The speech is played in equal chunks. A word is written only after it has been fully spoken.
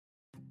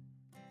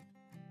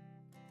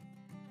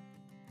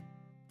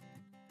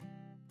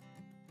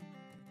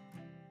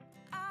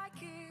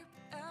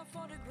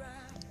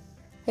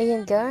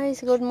Ayan guys,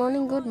 good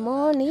morning, good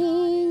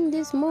morning.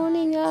 This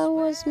morning I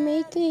was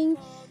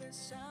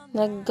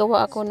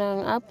naggawa ako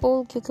ng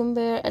apple,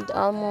 cucumber, and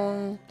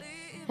almond.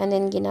 And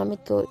then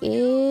ginamit ko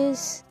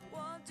is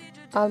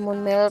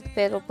almond milk,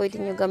 pero pwede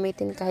nyo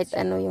gamitin kahit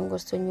ano yung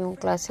gusto nyo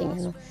klaseng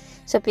ano.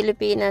 Sa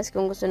Pilipinas,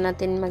 kung gusto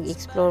natin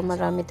mag-explore,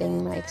 marami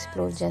tayong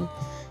ma-explore dyan.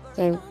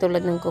 Kaya,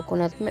 tulad ng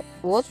coconut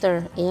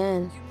water,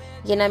 ayan.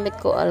 Ginamit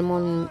ko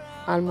almond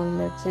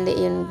milk, hindi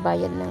yun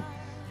bayad ng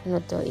ano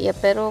to. Yeah,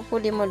 pero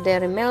pwede mo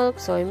dairy milk,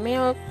 soy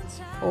milk,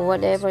 or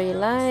whatever you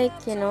like,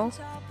 you know.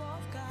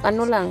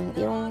 Ano lang,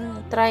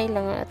 yung try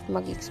lang at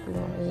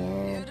mag-explore.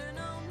 Ayan.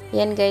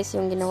 Yan guys,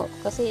 yung ginawa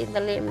ko. Kasi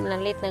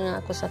late na nga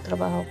ako sa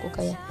trabaho ko,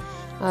 kaya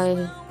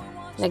ay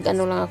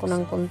nag-ano lang ako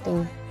ng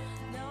konting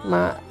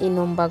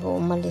mainom bago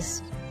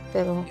umalis.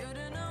 Pero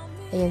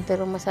ayan,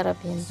 pero masarap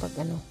yan pag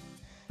ano.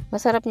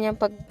 Masarap niya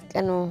pag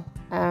ano,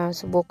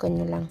 subukan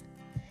nyo lang.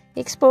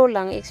 Explore,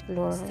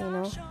 you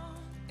know.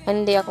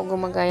 Hindi ako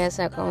gumagaya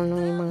sa kung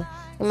anong yung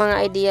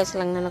mga ideas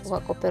lang na nakuha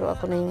ko, pero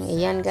ako na yung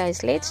ayan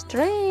guys, let's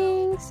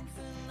drink.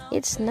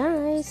 It's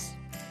nice.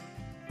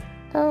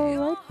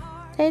 Alright,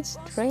 let's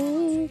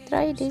drink.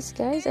 Try this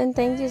guys, and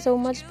thank you so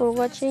much for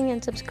watching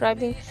and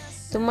subscribing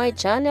to my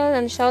channel,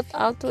 and shout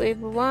out to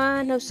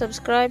everyone who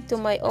subscribed to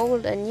my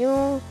old and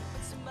new.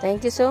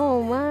 Thank you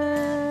so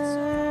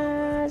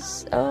much.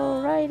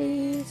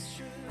 Alrighty,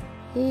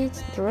 it's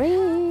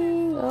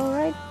drink.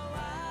 Alright,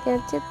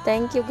 that's it.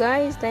 Thank you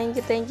guys, thank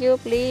you.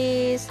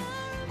 Please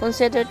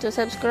consider to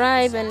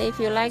subscribe, and if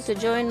you like to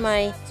join,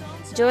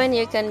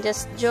 you can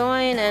just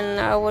join, and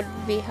I would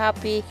be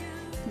happy,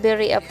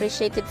 very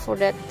appreciated for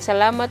that.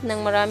 Salamat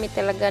ng marami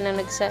talaga na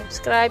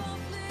nag-subscribe.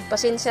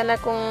 Pasensya na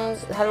kung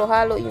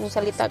halo-halo yung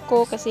salita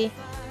ko, kasi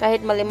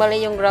kahit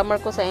mali-mali yung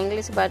grammar ko sa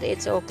English, but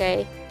it's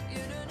okay,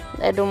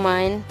 I don't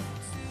mind.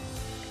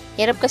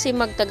 Hirap kasi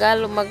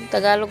magtagalog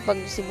pag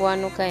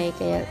Cebuano kaya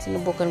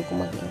sinubukan ko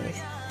mag-English.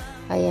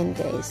 Ayan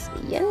guys,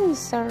 ayan,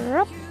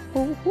 sarap.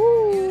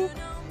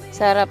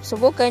 Sarap,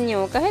 subukan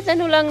nyo. Kahit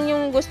ano lang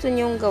yung gusto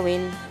nyong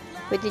gawin,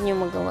 pwede nyo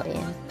magawa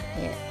yan.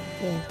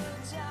 Ayan.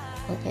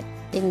 Okay.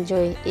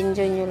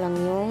 Enjoy nyo lang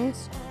yung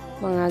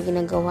mga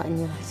ginagawa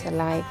nyo sa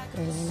life.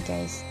 Ayan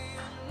guys.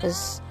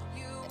 Tapos,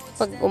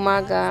 pag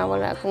umaga,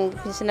 wala akong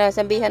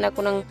sinasabihan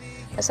ako ng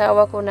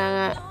asawa ko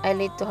na I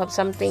need to have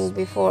something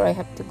before I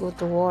have to go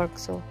to work.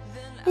 So,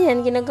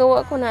 ayan,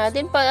 ginagawa ko na.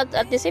 Then,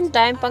 at the same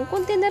time, pang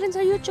content na rin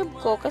sa YouTube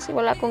ko kasi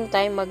wala akong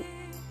time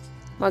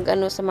mag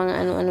ano sa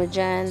mga ano-ano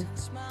dyan.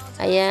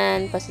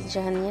 Ayan,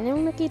 pasensyahan yan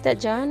yung nakita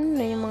dyan,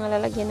 yung mga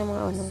lalagyan ng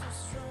mga ano.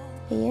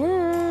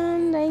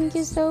 Ayan, thank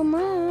you so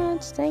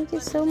much.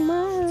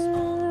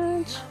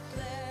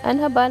 And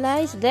have a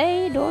nice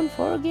day. Don't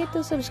forget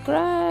to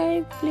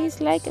subscribe. Please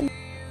like and